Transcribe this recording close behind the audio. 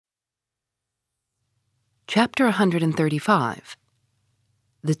Chapter 135.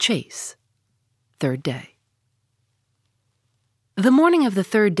 The Chase. Third Day. The morning of the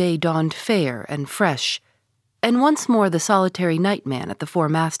third day dawned fair and fresh, and once more the solitary nightman at the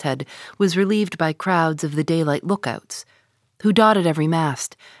fore-masthead was relieved by crowds of the daylight lookouts, who dotted every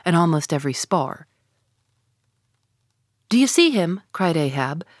mast and almost every spar. "Do you see him?" cried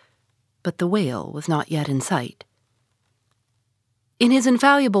Ahab, but the whale was not yet in sight. In his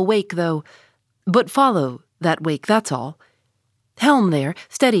infallible wake, though, but follow that wake, that's all. Helm there,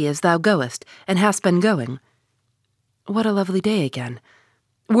 steady as thou goest, and hast been going. What a lovely day again.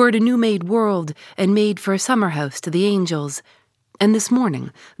 Were it a new-made world, and made for a summer house to the angels, and this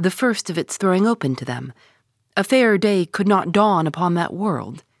morning, the first of its throwing open to them, a fairer day could not dawn upon that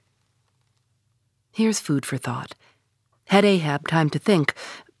world. Here's food for thought. Had Ahab time to think,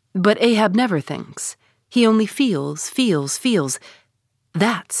 but Ahab never thinks. He only feels.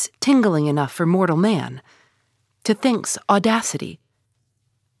 That's tingling enough for mortal man. To think's audacity.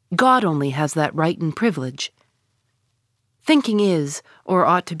 God only has that right and privilege. Thinking is, or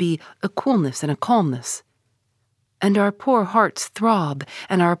ought to be, a coolness and a calmness. And our poor hearts throb,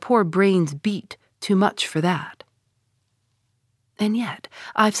 and our poor brains beat too much for that. And yet,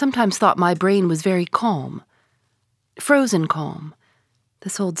 I've sometimes thought my brain was very calm. Frozen calm.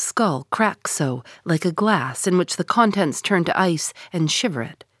 This old skull cracks so, like a glass in which the contents turn to ice and shiver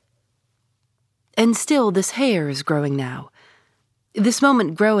it. And still this hair is growing now. This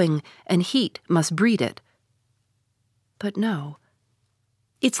moment growing, and heat must breed it. But no.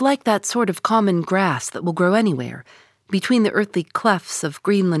 It's like that sort of common grass that will grow anywhere, between the earthly clefts of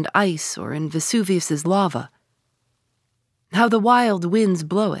Greenland ice or in Vesuvius's lava. How the wild winds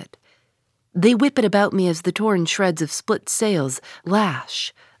blow it. They whip it about me as the torn shreds of split sails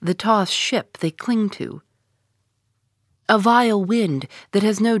lash the tossed ship they cling to. A vile wind that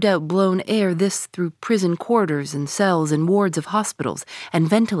has no doubt blown air this through prison corridors and cells and wards of hospitals and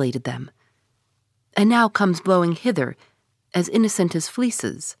ventilated them, and now comes blowing hither as innocent as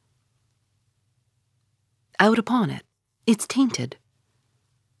fleeces. Out upon it, it's tainted.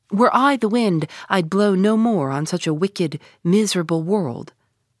 Were I the wind, I'd blow no more on such a wicked, miserable world.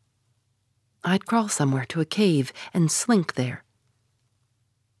 I'd crawl somewhere to a cave and slink there.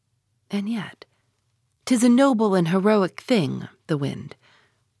 And yet, 'tis a noble and heroic thing, the wind.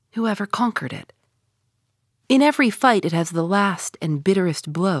 Whoever conquered it? In every fight it has the last and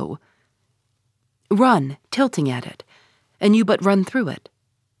bitterest blow. Run, tilting at it, and you but run through it.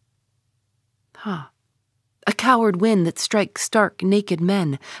 A coward wind that strikes stark, naked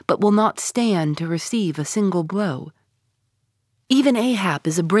men, but will not stand to receive a single blow. Even Ahab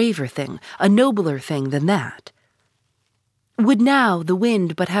is a braver thing, a nobler thing than that. Would now the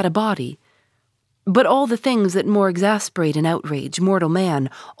wind but had a body, but all the things that more exasperate and outrage mortal man,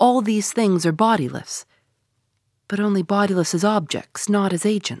 all these things are bodiless, but only bodiless as objects, not as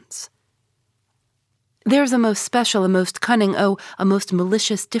agents. There's a most special, a most cunning, a most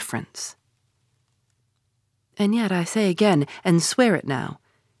malicious difference. And yet I say again, and swear it now,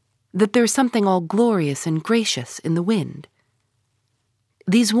 that there's something all glorious and gracious in the wind.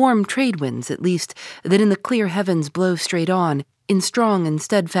 These warm trade winds, at least, that in the clear heavens blow straight on, in strong and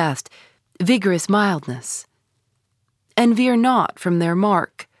steadfast, vigorous mildness, and veer not from their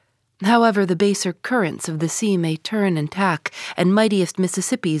mark, however the baser currents of the sea may turn and tack, and mightiest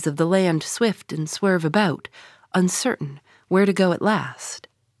Mississippis of the land swift and swerve about, uncertain where to go at last.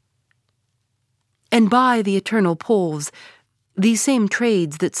 And by the eternal poles, these same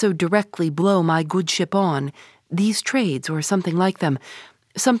trades that so directly blow my good ship on, these trades, or something like them,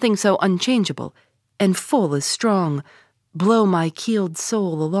 something so unchangeable, and full as strong, blow my keeled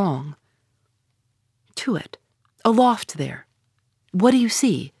soul along. To it, aloft there. What do you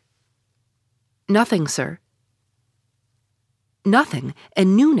see? Nothing, sir. Nothing,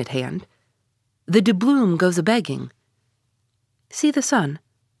 and noon at hand. The doubloon goes a-begging. See the sun?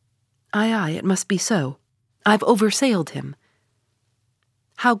 Aye, it must be so. I've oversailed him.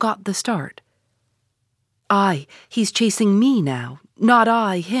 How got the start? Aye, he's chasing me now, not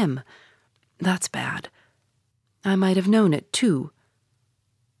I him. That's bad. I might have known it, too.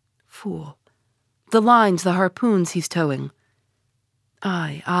 Fool. The lines, the harpoons he's towing.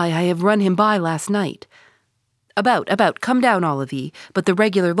 Aye, I have run him by last night. About, come down all of ye, but the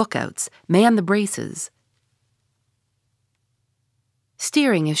regular lookouts, man the braces.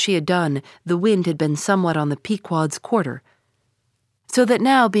 Steering as she had done, the wind had been somewhat on the Pequod's quarter, so that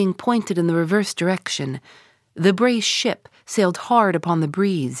now, being pointed in the reverse direction, the brace ship sailed hard upon the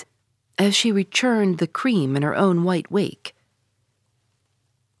breeze, as she rechurned the cream in her own white wake.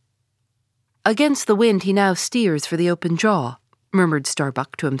 Against the wind he now steers for the open jaw, murmured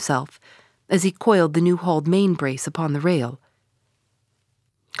Starbuck to himself, as he coiled the new-hauled main brace upon the rail.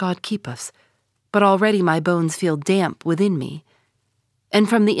 God keep us, but already my bones feel damp within me, and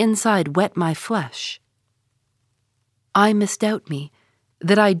from the inside wet my flesh. I misdoubt me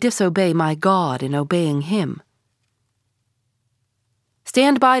that I disobey my God in obeying him.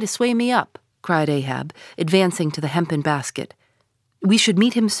 "Stand by to sway me up," cried Ahab, advancing to the hempen basket. "We should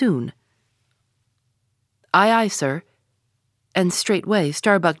meet him soon." "Aye, aye, sir." And straightway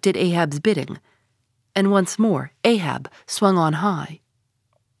Starbuck did Ahab's bidding, and once more Ahab swung on high.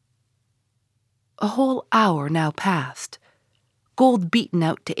 A whole hour now passed, gold beaten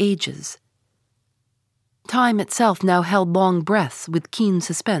out to ages. Time itself now held long breaths with keen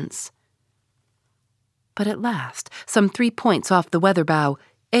suspense. But at last, some 3 points off the weather bow,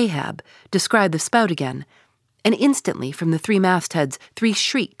 Ahab descried the spout again, and instantly from the 3 mastheads 3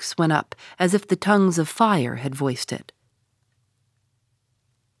 shrieks went up as if the tongues of fire had voiced it.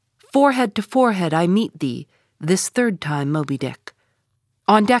 "Forehead to forehead I meet thee, this 3rd time, Moby Dick.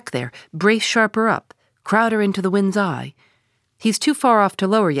 On deck there, brace sharper up, crowd her into the wind's eye. He's too far off to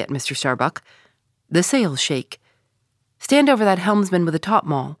lower yet, Mr. Starbuck. The sails shake. Stand over that helmsman with a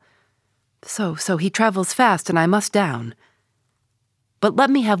topmaul. So, he travels fast and I must down. But let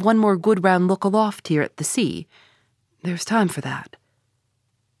me have one more good round look aloft here at the sea. There's time for that.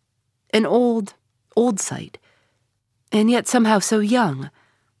 An old sight, and yet somehow so young.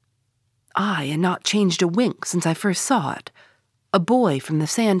 Aye, and not changed a wink since I first saw it. A boy from the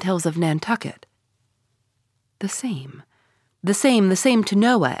sand hills of Nantucket. The same to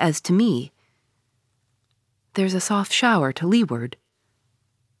Noah as to me. There's a soft shower to leeward.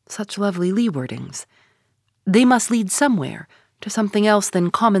 Such lovely leewardings. They must lead somewhere, to something else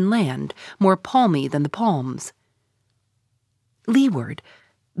than common land, more palmy than the palms. Leeward,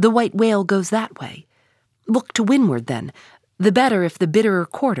 the white whale goes that way. Look to windward, then, the better if the bitterer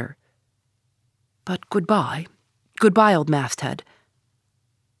quarter. But goodbye, old masthead.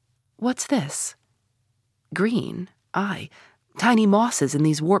 What's this? Green, aye, tiny mosses in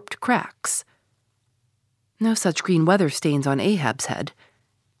these warped cracks. No such green weather stains on Ahab's head.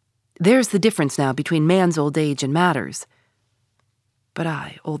 There's the difference now between man's old age and matters. But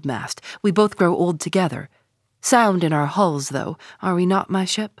aye, old mast, we both grow old together. Sound in our hulls, though, are we not, my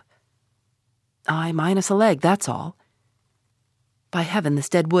ship? Aye, minus a leg, that's all. By heaven, this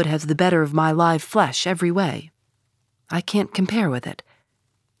dead wood has the better of my live flesh every way. I can't compare with it.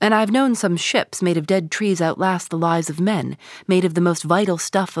 And I've known some ships made of dead trees outlast the lives of men, made of the most vital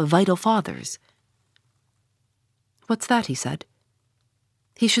stuff of vital fathers. What's that, he said.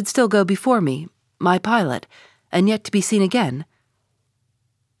 He should still go before me, my pilot, and yet to be seen again.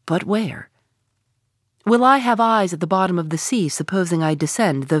 But where? Will I have eyes at the bottom of the sea, supposing I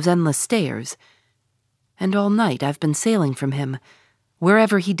descend those endless stairs? And all night I've been sailing from him,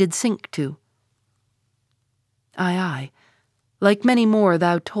 wherever he did sink to. Aye, like many more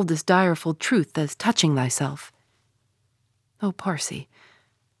thou toldest direful truth as touching thyself. O Parsi,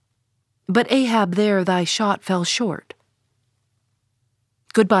 but Ahab there thy shot fell short.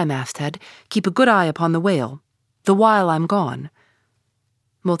 Goodbye, masthead, keep a good eye upon the whale, the while I'm gone.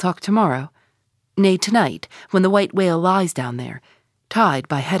 We'll talk tomorrow, nay tonight, when the white whale lies down there, tied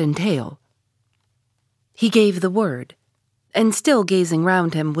by head and tail. He gave the word, and still gazing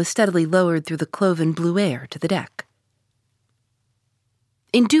round him was steadily lowered through the cloven blue air to the deck.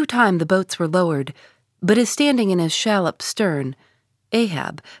 In due time the boats were lowered, but as standing in his shallop's stern,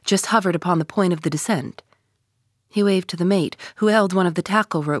 Ahab just hovered upon the point of the descent. He waved to the mate, who held one of the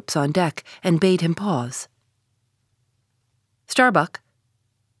tackle ropes on deck, and bade him pause. Starbuck.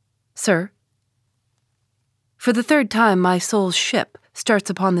 Sir. For the 3rd time my soul's ship starts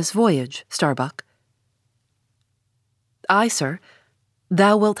upon this voyage, Starbuck. Aye, sir,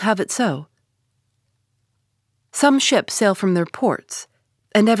 thou wilt have it so. Some ships sail from their ports,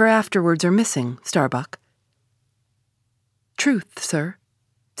 and ever afterwards are missing, Starbuck. Truth, sir,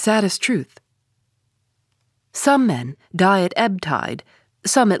 saddest truth. Some men die at ebb tide,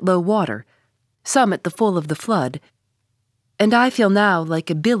 some at low water, some at the full of the flood, and I feel now like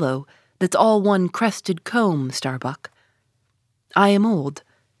a billow that's all one crested comb, Starbuck. I am old.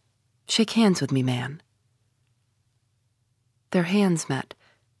 Shake hands with me, man. Their hands met,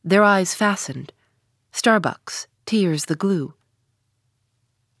 their eyes fastened. Starbuck's, tears the glue.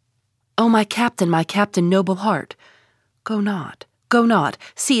 Oh, my captain, noble heart, go not,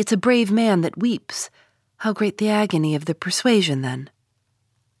 see, it's a brave man that weeps. How great the agony of the persuasion, then.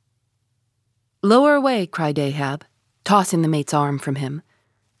 Lower away, cried Ahab, tossing the mate's arm from him.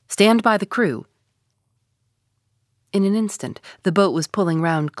 Stand by the crew. In an instant, the boat was pulling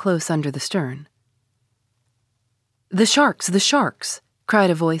round close under the stern. The sharks, cried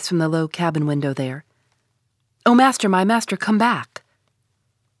a voice from the low cabin window there. "Oh, master, my master, come back!"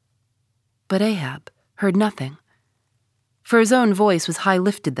 But Ahab heard nothing, for his own voice was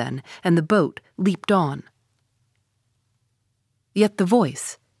high-lifted then, and the boat leaped on. Yet the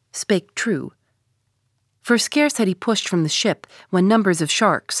voice spake true, for scarce had he pushed from the ship when numbers of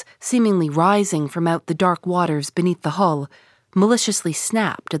sharks, seemingly rising from out the dark waters beneath the hull, maliciously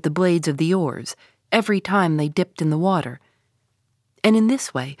snapped at the blades of the oars every time they dipped in the water, and in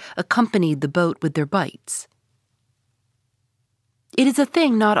this way accompanied the boat with their bites. It is a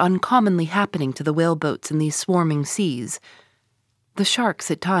thing not uncommonly happening to the whaleboats in these swarming seas, the sharks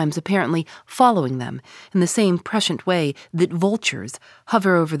at times apparently following them in the same prescient way that vultures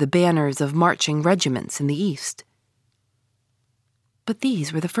hover over the banners of marching regiments in the east. But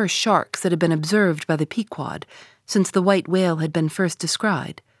these were the first sharks that had been observed by the Pequod since the white whale had been first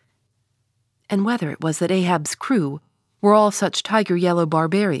descried, and whether it was that Ahab's crew were all such tiger-yellow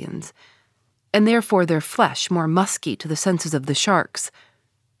barbarians, and therefore their flesh more musky to the senses of the sharks,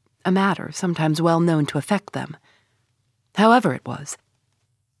 a matter sometimes well known to affect them. However it was,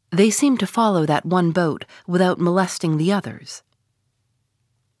 they seemed to follow that one boat without molesting the others.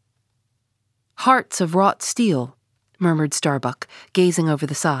 "Hearts of wrought steel," murmured Starbuck, gazing over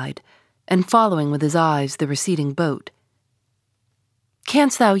the side, and following with his eyes the receding boat.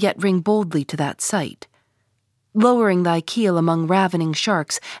 "Canst thou yet ring boldly to that sight, lowering thy keel among ravening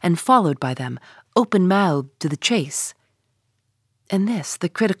sharks, and followed by them, open-mouthed to the chase? And this the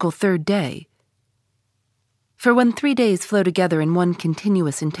critical third day. For when 3 days flow together in one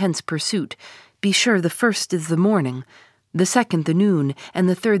continuous intense pursuit, be sure the first is the morning, the second the noon, and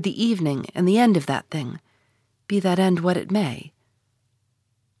the third the evening, and the end of that thing, be that end what it may.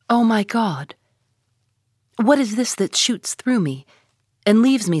 Oh my God! What is this that shoots through me, and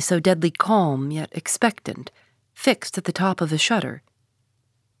leaves me so deadly calm, yet expectant, fixed at the top of the shutter?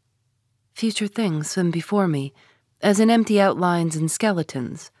 Future things swim before me, as in empty outlines and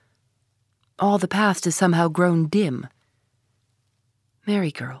skeletons. All the past is somehow grown dim. Merry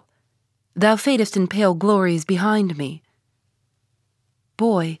girl, thou fadest in pale glories behind me.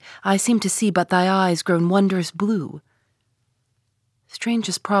 Boy, I seem to see but thy eyes grown wondrous blue.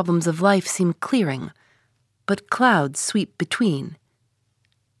 Strangest problems of life seem clearing, but clouds sweep between.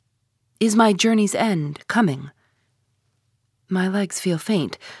 Is my journey's end coming? My legs feel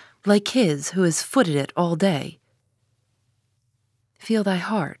faint, like his who has footed it all day. Feel thy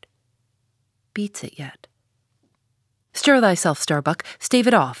heart. Beats it yet? Stir thyself, Starbuck, stave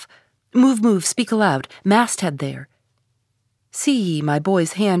it off. Move, speak aloud, masthead there. See ye my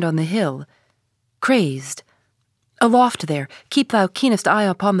boy's hand on the hill. Crazed. Aloft there, keep thou keenest eye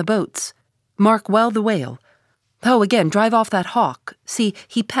upon the boats. Mark well the whale. Ho, again, drive off that hawk. See,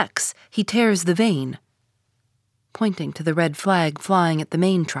 he pecks, he tears the vane. Pointing to the red flag flying at the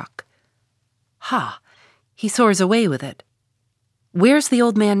main truck. Ha! He soars away with it. Where's the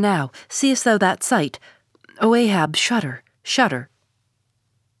old man now? Seest thou that sight? O Ahab, shudder, shudder.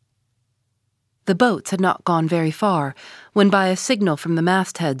 The boats had not gone very far, when by a signal from the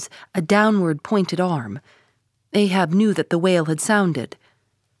mastheads, a downward pointed arm, Ahab knew that the whale had sounded.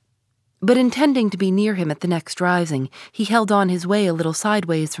 But intending to be near him at the next rising, he held on his way a little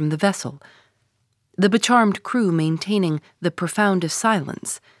sideways from the vessel, the becharmed crew maintaining the profoundest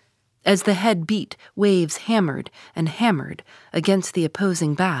silence, as the head beat waves hammered and hammered against the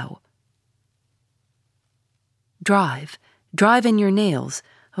opposing bow. Drive in your nails,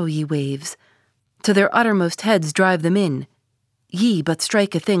 O ye waves, to their uttermost heads drive them in, ye but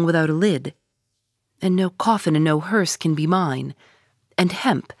strike a thing without a lid, and no coffin and no hearse can be mine, and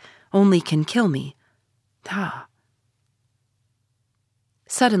hemp only can kill me. Ha!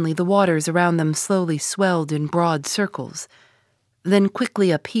 Suddenly the waters around them slowly swelled in broad circles, then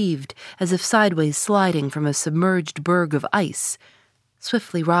quickly upheaved as if sideways sliding from a submerged berg of ice,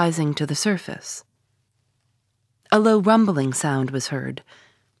 swiftly rising to the surface. A low rumbling sound was heard,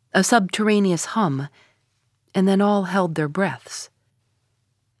 a subterraneous hum, and then all held their breaths.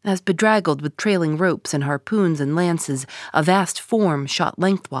 As bedraggled with trailing ropes and harpoons and lances, a vast form shot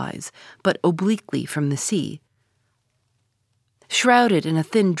lengthwise, but obliquely from the sea. Shrouded in a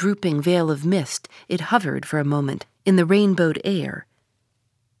thin drooping veil of mist, it hovered for a moment in the rainbowed air,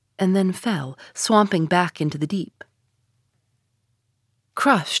 and then fell, swamping back into the deep.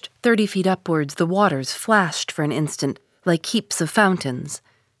 Crushed 30 feet upwards, the waters flashed for an instant like heaps of fountains,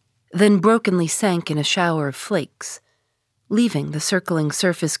 then brokenly sank in a shower of flakes, leaving the circling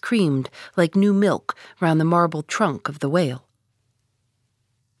surface creamed like new milk round the marble trunk of the whale.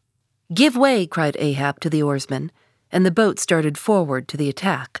 "Give way," cried Ahab to the oarsmen, and the boat started forward to the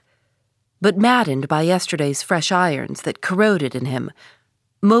attack. But maddened by yesterday's fresh irons that corroded in him,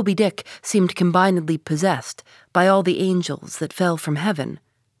 Moby Dick seemed combinedly possessed by all the angels that fell from heaven.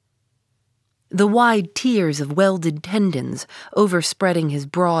 The wide tiers of welded tendons overspreading his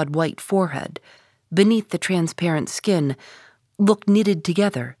broad white forehead, beneath the transparent skin, looked knitted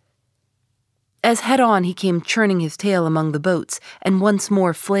together. As head-on he came churning his tail among the boats and once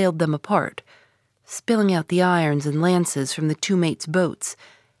more flailed them apart, spilling out the irons and lances from the two mates' boats,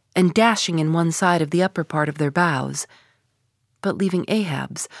 and dashing in one side of the upper part of their bows, but leaving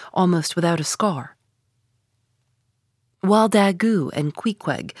Ahab's almost without a scar. While Daggoo and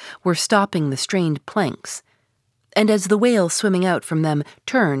Queequeg were stopping the strained planks, and as the whale swimming out from them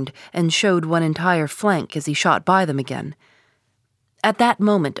turned and showed one entire flank as he shot by them again, at that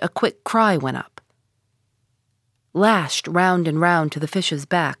moment a quick cry went up. Lashed round and round to the fish's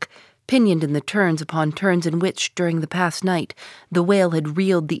back, pinioned in the turns upon turns in which, during the past night, the whale had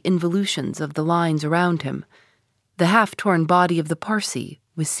reeled the involutions of the lines around him, the half-torn body of the Parsee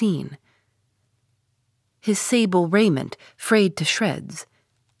was seen. His sable raiment frayed to shreds,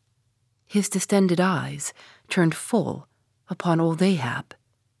 his distended eyes turned full upon old Ahab.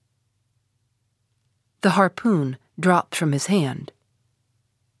 The harpoon dropped from his hand.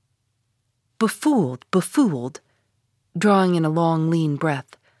 Befooled, drawing in a long, lean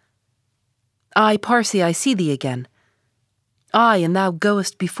breath. "Aye, Parsee, I see thee again. Aye, and thou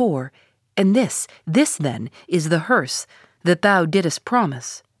goest before, and this then, is the hearse that thou didst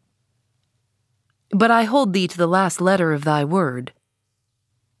promise. But I hold thee to the last letter of thy word.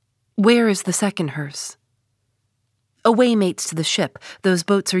 Where is the second hearse? Away, mates, to the ship. Those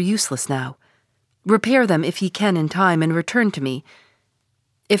boats are useless now. Repair them if ye can in time, and return to me.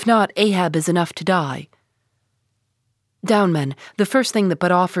 If not, Ahab is enough to die. Down, men, the first thing that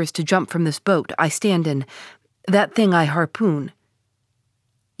but offers to jump from this boat I stand in, that thing I harpoon.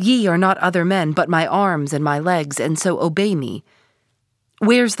 Ye are not other men, but my arms and my legs, and so obey me.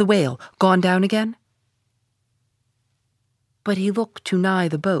 Where's the whale? Gone down again?" But he looked too nigh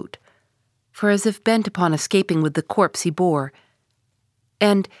the boat, for as if bent upon escaping with the corpse he bore,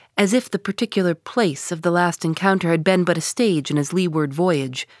 and as if the particular place of the last encounter had been but a stage in his leeward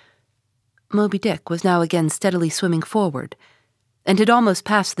voyage, Moby Dick was now again steadily swimming forward, and had almost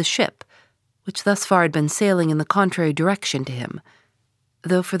passed the ship, which thus far had been sailing in the contrary direction to him,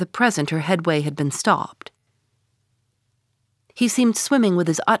 though for the present her headway had been stopped. He seemed swimming with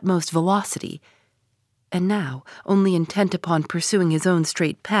his utmost velocity, and now only intent upon pursuing his own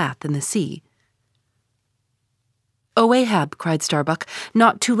straight path in the sea. "O Ahab," cried Starbuck,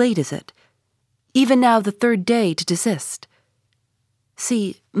 "not too late is it? Even now the third day to desist.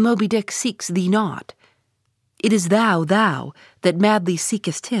 See, Moby Dick seeks thee not. It is thou, that madly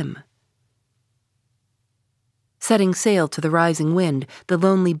seekest him." Setting sail to the rising wind, the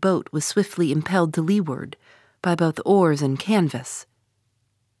lonely boat was swiftly impelled to leeward by both oars and canvas.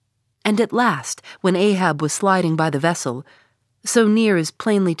 And at last, when Ahab was sliding by the vessel, so near as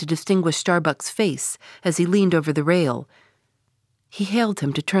plainly to distinguish Starbuck's face as he leaned over the rail, he hailed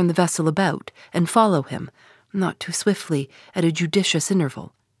him to turn the vessel about and follow him, not too swiftly, at a judicious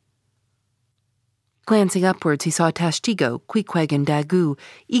interval. Glancing upwards, he saw Tashtego, Queequeg, and Daggoo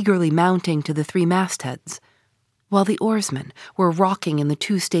eagerly mounting to the three mastheads, while the oarsmen were rocking in the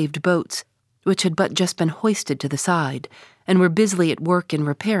two-staved boats, which had but just been hoisted to the side, and were busily at work in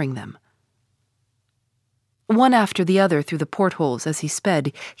repairing them. One after the other through the portholes as he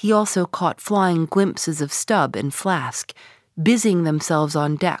sped, he also caught flying glimpses of Stubb and Flask, busying themselves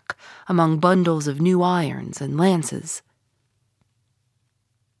on deck among bundles of new irons and lances.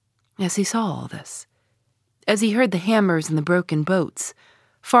 As he saw all this, as he heard the hammers in the broken boats,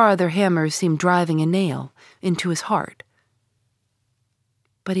 far other hammers seemed driving a nail into his heart.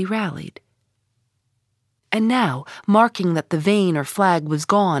 But he rallied. And now, marking that the vane or flag was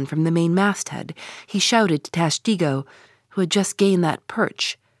gone from the main masthead, he shouted to Tashtego, who had just gained that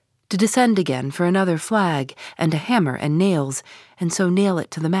perch, to descend again for another flag and a hammer and nails, and so nail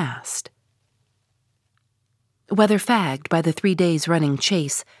it to the mast. Whether fagged by the 3 days' running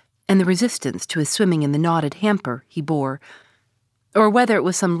chase and the resistance to his swimming in the knotted hamper he bore, or whether it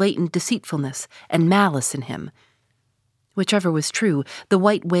was some latent deceitfulness and malice in him, whichever was true, the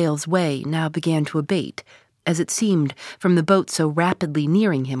white whale's way now began to abate, as it seemed, from the boat so rapidly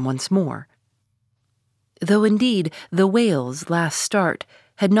nearing him once more. Though indeed the whale's last start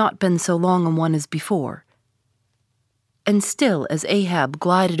had not been so long a one as before. And still, as Ahab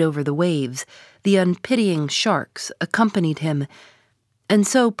glided over the waves, the unpitying sharks accompanied him, and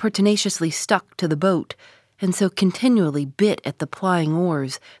so pertinaciously stuck to the boat, and so continually bit at the plying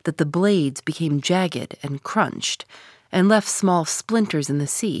oars that the blades became jagged and crunched, and left small splinters in the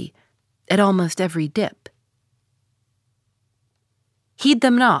sea, at almost every dip. Heed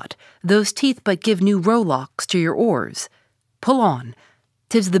them not, those teeth but give new rowlocks to your oars. Pull on,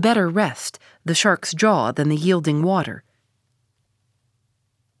 'tis the better rest, the shark's jaw than the yielding water.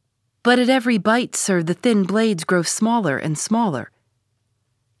 But at every bite, sir, the thin blades grow smaller and smaller.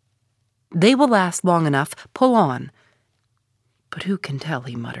 They will last long enough, pull on. But who can tell,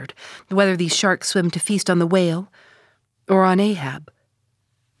 he muttered, whether these sharks swim to feast on the whale or on Ahab?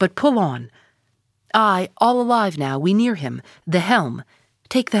 But pull on. Aye, all alive now, we near him. The helm.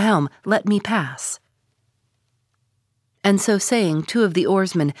 Take the helm, let me pass. And so saying, two of the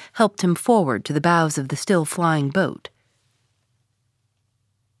oarsmen helped him forward to the bows of the still flying boat.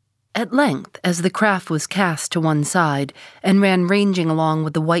 At length, as the craft was cast to one side and ran ranging along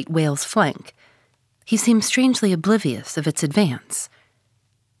with the white whale's flank, he seemed strangely oblivious of its advance,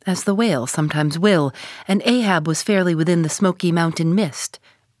 as the whale sometimes will, and Ahab was fairly within the smoky mountain mist,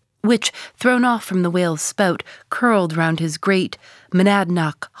 which, thrown off from the whale's spout, curled round his great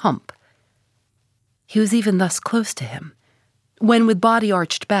Monadnock hump. He was even thus close to him, when with body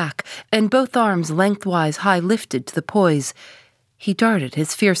arched back and both arms lengthwise high lifted to the poise, he darted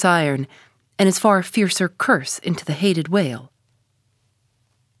his fierce iron and his far fiercer curse into the hated whale.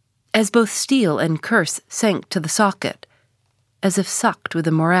 As both steel and curse sank to the socket, as if sucked with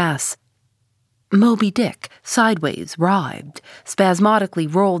a morass, Moby Dick, sideways, writhed, spasmodically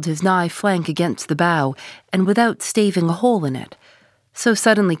rolled his nigh flank against the bow, and without staving a hole in it, so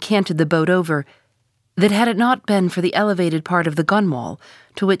suddenly canted the boat over that had it not been for the elevated part of the gunwale,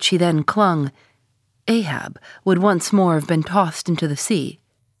 to which he then clung, Ahab would once more have been tossed into the sea.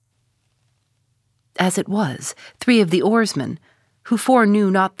 As it was, three of the oarsmen, who foreknew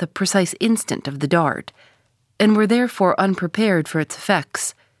not the precise instant of the dart, and were therefore unprepared for its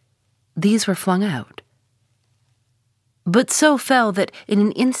effects, these were flung out. But so fell that in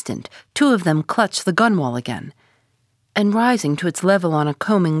an instant two of them clutched the gunwale again, and rising to its level on a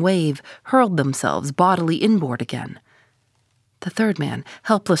combing wave, hurled themselves bodily inboard again. The third man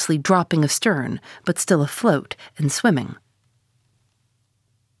helplessly dropping astern, but still afloat and swimming.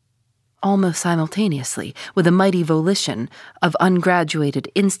 Almost simultaneously, with a mighty volition of ungraduated,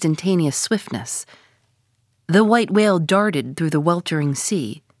 instantaneous swiftness, the white whale darted through the weltering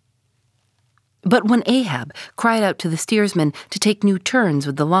sea. But when Ahab cried out to the steersman to take new turns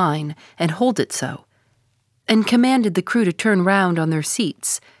with the line and hold it so, and commanded the crew to turn round on their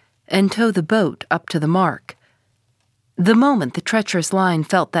seats and tow the boat up to the mark, the moment the treacherous line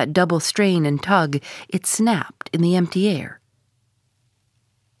felt that double strain and tug, it snapped in the empty air.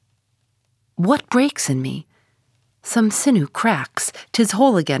 What breaks in me? Some sinew cracks, 'tis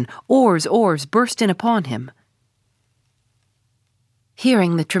whole again, oars burst in upon him.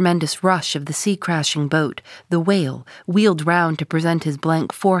 Hearing the tremendous rush of the sea-crashing boat, the whale wheeled round to present his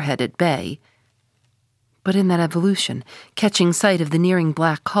blank forehead at bay. But in that evolution, catching sight of the nearing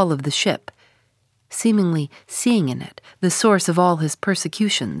black hull of the ship, seemingly seeing in it the source of all his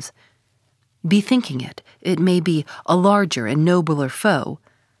persecutions, bethinking it may be, a larger and nobler foe,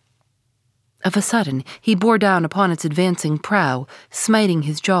 of a sudden he bore down upon its advancing prow, smiting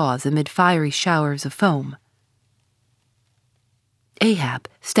his jaws amid fiery showers of foam. Ahab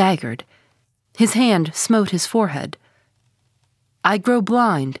staggered. His hand smote his forehead. I grow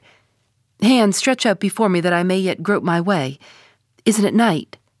blind. Hands, stretch out before me that I may yet grope my way. Isn't it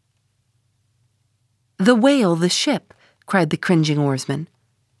night? The whale, the ship, cried the cringing oarsman.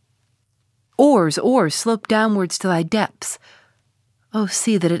 Oars, slope downwards to thy depths. Oh,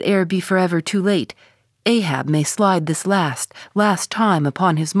 see that it ere be forever too late, Ahab may slide this last time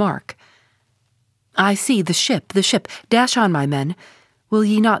upon his mark. I see the ship, dash on, my men. Will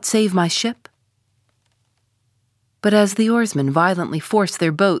ye not save my ship? But as the oarsmen violently forced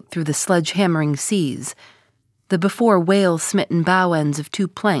their boat through the sledge-hammering seas, the before whale-smitten bow ends of two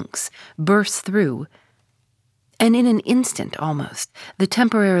planks burst through, and in an instant almost, the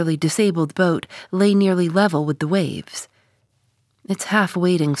temporarily disabled boat lay nearly level with the waves, its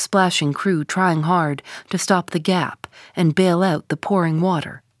half-waiting, splashing crew trying hard to stop the gap and bail out the pouring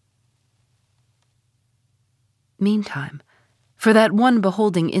water. Meantime, for that one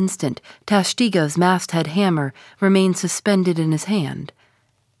beholding instant, Tashtega's masthead hammer remained suspended in his hand,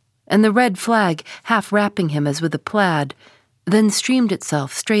 and the red flag, half wrapping him as with a plaid, then streamed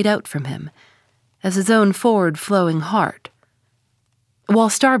itself straight out from him, as his own forward-flowing heart, while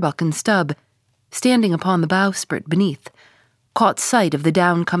Starbuck and Stubb, standing upon the bowsprit beneath, caught sight of the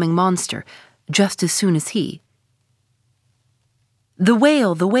down-coming monster just as soon as he. The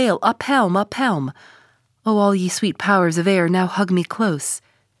whale, up helm, up helm! O all ye sweet powers of air, now hug me close.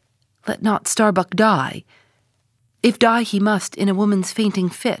 Let not Starbuck die, if die he must in a woman's fainting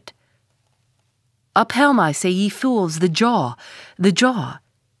fit. Up helm, I say, ye fools, the jaw, the jaw.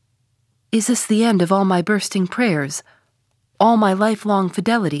 Is this the end of all my bursting prayers, all my lifelong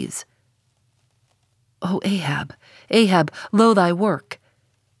fidelities? O Ahab, Ahab, lo thy work.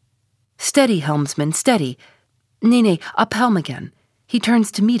 Steady, helmsman, steady. Nay, up helm again. He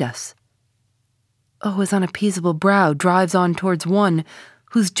turns to meet us. Oh, his unappeasable brow drives on towards one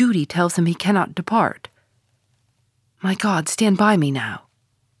whose duty tells him he cannot depart. My God, stand by me now.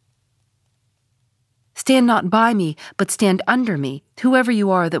 Stand not by me, but stand under me, whoever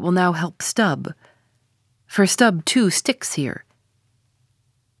you are that will now help Stubb. For Stubb, too, sticks here.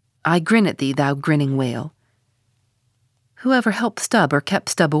 I grin at thee, thou grinning whale. Whoever helped Stubb or kept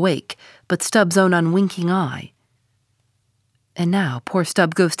Stubb awake, but Stubb's own unwinking eye. And now poor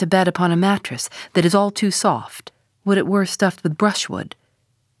Stubb goes to bed upon a mattress that is all too soft, would it were stuffed with brushwood.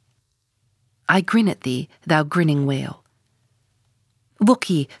 I grin at thee, thou grinning whale. Look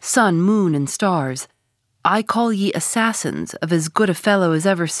ye, sun, moon, and stars, I call ye assassins of as good a fellow as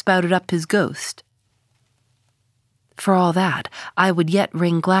ever spouted up his ghost. For all that, I would yet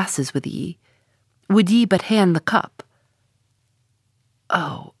ring glasses with ye, would ye but hand the cup.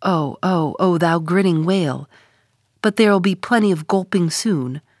 Oh, oh, oh, oh, thou grinning whale, but there'll be plenty of gulping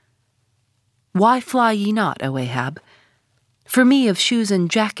soon. Why fly ye not, O Ahab? For me of shoes and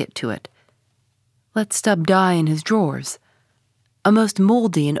jacket to it. Let Stubb die in his drawers. A most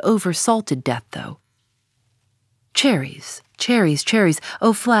mouldy and over-salted death, though. Cherries, cherries, cherries,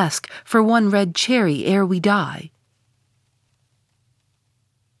 O flask, for one red cherry ere we die.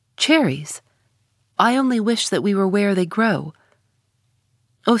 Cherries? I only wish that we were where they grow.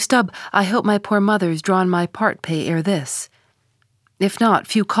 O Stubb, I hope my poor mother's drawn my part pay ere this. If not,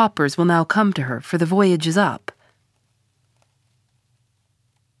 few coppers will now come to her, for the voyage is up.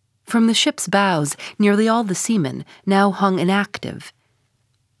 From the ship's bows, nearly all the seamen now hung inactive.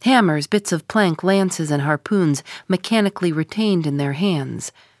 Hammers, bits of plank, lances, and harpoons mechanically retained in their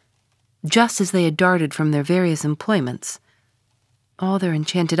hands, just as they had darted from their various employments, all their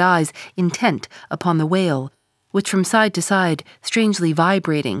enchanted eyes intent upon the whale, which from side to side, strangely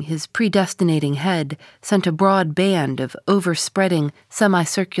vibrating his predestinating head, sent a broad band of overspreading,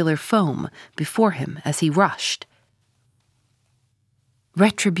 semicircular foam before him as he rushed.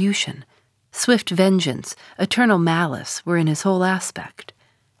 Retribution, swift vengeance, eternal malice were in his whole aspect.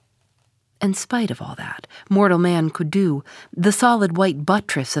 In spite of all that mortal man could do, the solid white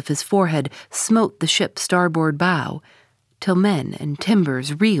buttress of his forehead smote the ship's starboard bow, till men and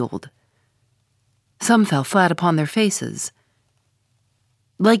timbers reeled. Some fell flat upon their faces.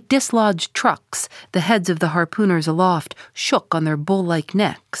 Like dislodged trucks, the heads of the harpooners aloft shook on their bull-like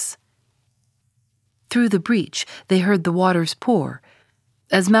necks. Through the breach they heard the waters pour,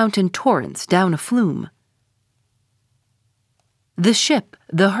 as mountain torrents down a flume. The ship,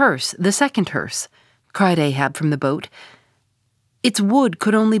 the hearse, the second hearse, cried Ahab from the boat. Its wood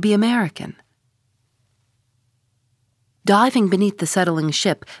could only be American. Diving beneath the settling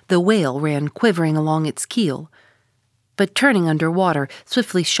ship, the whale ran quivering along its keel, but turning under water,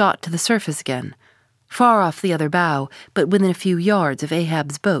 swiftly shot to the surface again, far off the other bow, but within a few yards of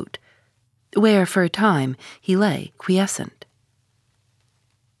Ahab's boat, where for a time he lay quiescent.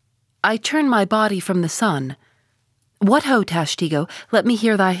 I turn my body from the sun. What ho, Tashtego, let me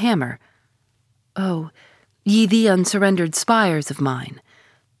hear thy hammer. Oh, ye the unsurrendered spires of mine,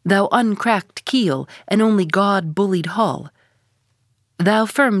 thou uncracked keel and only God-bullied hull, thou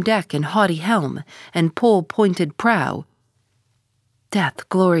firm deck and haughty helm and pole-pointed prow, death,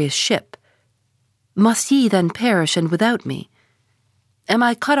 glorious ship, must ye then perish and without me? Am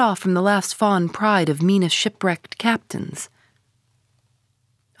I cut off from the last fond pride of meanest shipwrecked captains?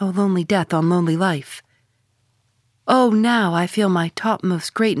 O lonely death on lonely life! Oh, now I feel my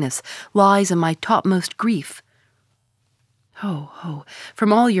topmost greatness lies in my topmost grief. Ho, ho,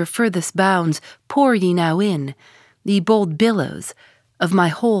 from all your furthest bounds pour ye now in, ye bold billows of my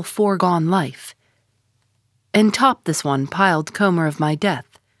whole foregone life, and top this one piled comber of my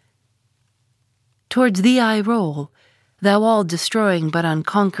death. Towards thee I roll, thou all-destroying but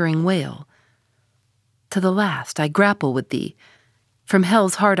unconquering whale. To the last I grapple with thee, from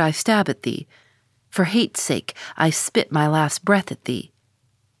hell's heart I stab at thee, for hate's sake I spit my last breath at thee.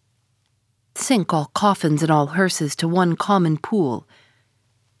 Sink all coffins and all hearses to one common pool,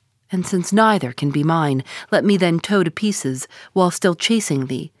 and since neither can be mine, let me then tow to pieces while still chasing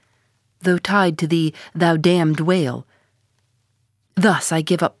thee, though tied to thee, thou damned whale. Thus I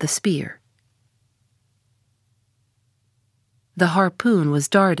give up the spear. The harpoon was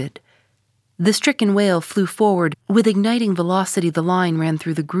darted. The stricken whale flew forward. With igniting velocity the line ran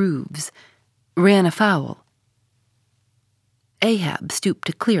through the grooves, ran afoul. Ahab stooped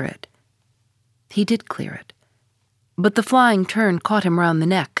to clear it. He did clear it, but the flying turn caught him round the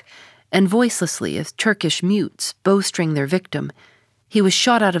neck, and voicelessly as Turkish mutes bowstring their victim, he was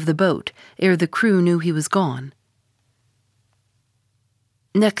shot out of the boat ere the crew knew he was gone.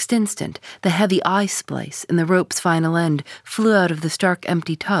 Next instant, the heavy eye-splice in the rope's final end flew out of the stark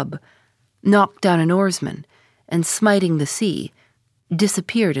empty tub, knocked down an oarsman, and smiting the sea,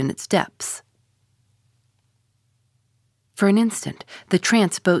 disappeared in its depths. For an instant, the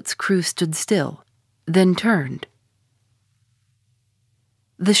trance boat's crew stood still, then turned.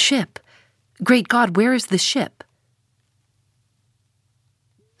 The ship! Great God, where is the ship?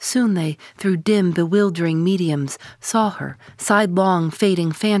 Soon they, through dim, bewildering mediums, saw her, sidelong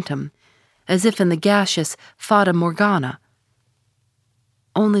fading phantom, as if in the gaseous Fata Morgana.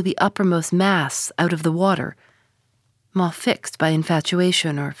 Only the uppermost masts out of the water, moth-fixed by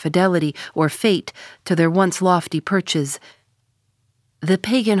infatuation or fidelity or fate to their once lofty perches, the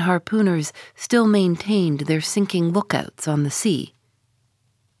pagan harpooners still maintained their sinking lookouts on the sea.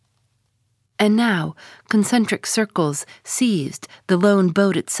 And now concentric circles seized the lone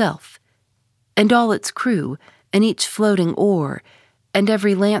boat itself, and all its crew, and each floating oar, and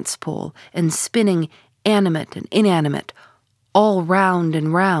every lance pole and spinning animate and inanimate, all round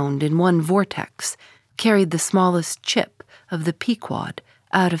and round in one vortex, carried the smallest chip of the Pequod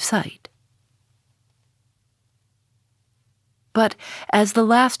out of sight. But as the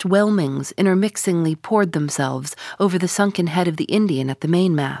last whelmings intermixingly poured themselves over the sunken head of the Indian at the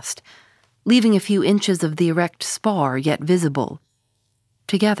mainmast, leaving a few inches of the erect spar yet visible,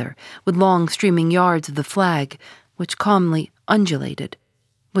 together with long streaming yards of the flag, which calmly undulated,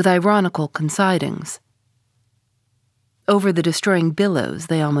 with ironical considings. Over the destroying billows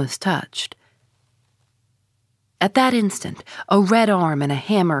they almost touched. At that instant, a red arm and a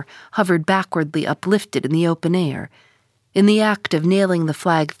hammer hovered backwardly uplifted in the open air, in the act of nailing the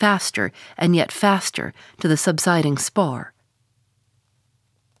flag faster and yet faster to the subsiding spar.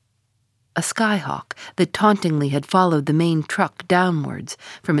 A skyhawk that tauntingly had followed the main truck downwards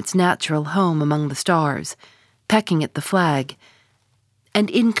from its natural home among the stars, pecking at the flag, and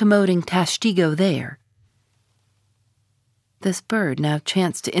incommoding Tashtego there. This bird now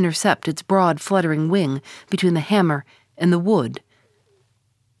chanced to intercept its broad fluttering wing between the hammer and the wood,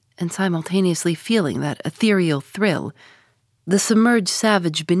 and simultaneously feeling that ethereal thrill, the submerged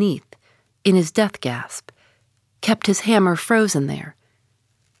savage beneath, in his death gasp, kept his hammer frozen there.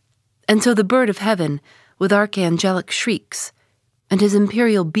 And so the bird of heaven, with archangelic shrieks, and his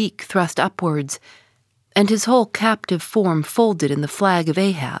imperial beak thrust upwards, and his whole captive form folded in the flag of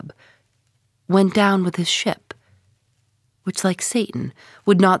Ahab, went down with his ship, which, like Satan,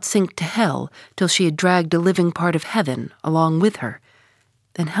 would not sink to hell till she had dragged a living part of heaven along with her,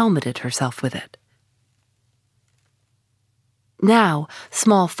 and helmeted herself with it. Now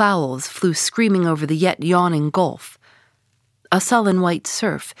small fowls flew screaming over the yet yawning gulf. A sullen white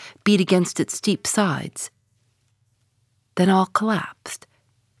surf beat against its steep sides. Then all collapsed,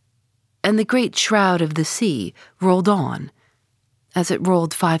 and the great shroud of the sea rolled on, as it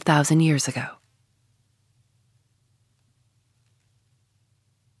rolled 5,000 years ago.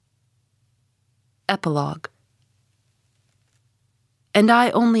 Epilogue. And I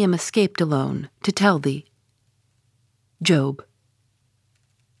only am escaped alone to tell thee. Job.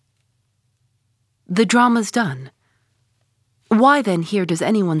 The drama's done. Why then here does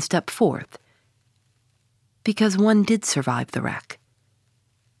anyone step forth? Because one did survive the wreck.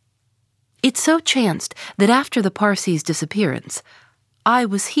 It so chanced that after the Parsi's disappearance, I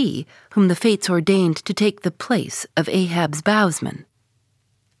was he whom the fates ordained to take the place of Ahab's bowsman,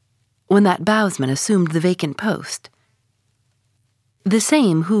 when that bowsman assumed the vacant post. The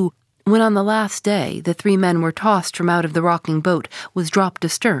same who, when on the last day the 3 men were tossed from out of the rocking boat, was dropped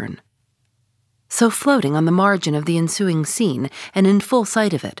astern. So floating on the margin of the ensuing scene, and in full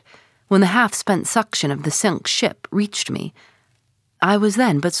sight of it, when the half-spent suction of the sunk ship reached me, I was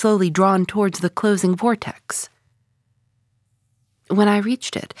then but slowly drawn towards the closing vortex. When I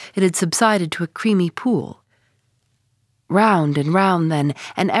reached it, it had subsided to a creamy pool. Round and round then,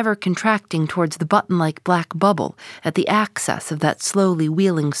 and ever contracting towards the button-like black bubble at the axis of that slowly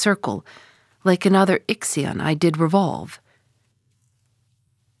wheeling circle, like another Ixion I did revolve.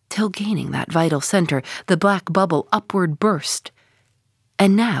 Till gaining that vital center, the black bubble upward burst,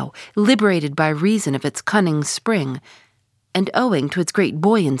 and now, liberated by reason of its cunning spring, and owing to its great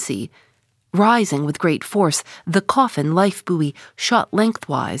buoyancy, rising with great force, the coffin life-buoy shot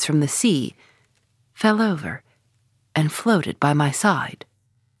lengthwise from the sea, fell over, and floated by my side.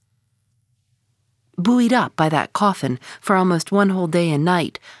 Buoyed up by that coffin for almost one whole day and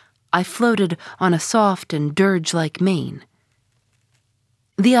night, I floated on a soft and dirge-like main.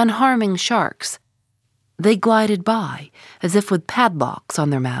 The unharming sharks, they glided by as if with padlocks on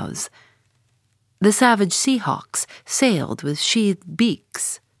their mouths. The savage seahawks sailed with sheathed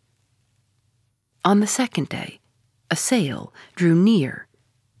beaks. On the second day, a sail drew near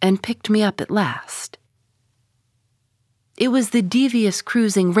and picked me up at last. It was the devious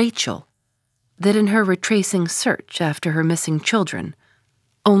cruising Rachel that in her retracing search after her missing children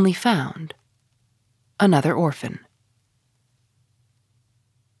only found another orphan.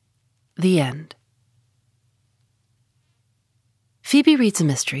 The end. Phoebe Reads a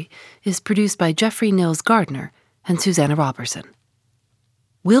Mystery is produced by Jeffrey Nils Gardner and Susanna Robertson.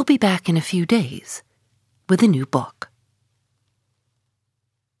 We'll be back in a few days with a new book.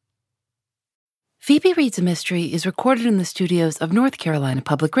 Phoebe Reads a Mystery is recorded in the studios of North Carolina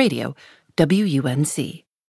Public Radio, WUNC.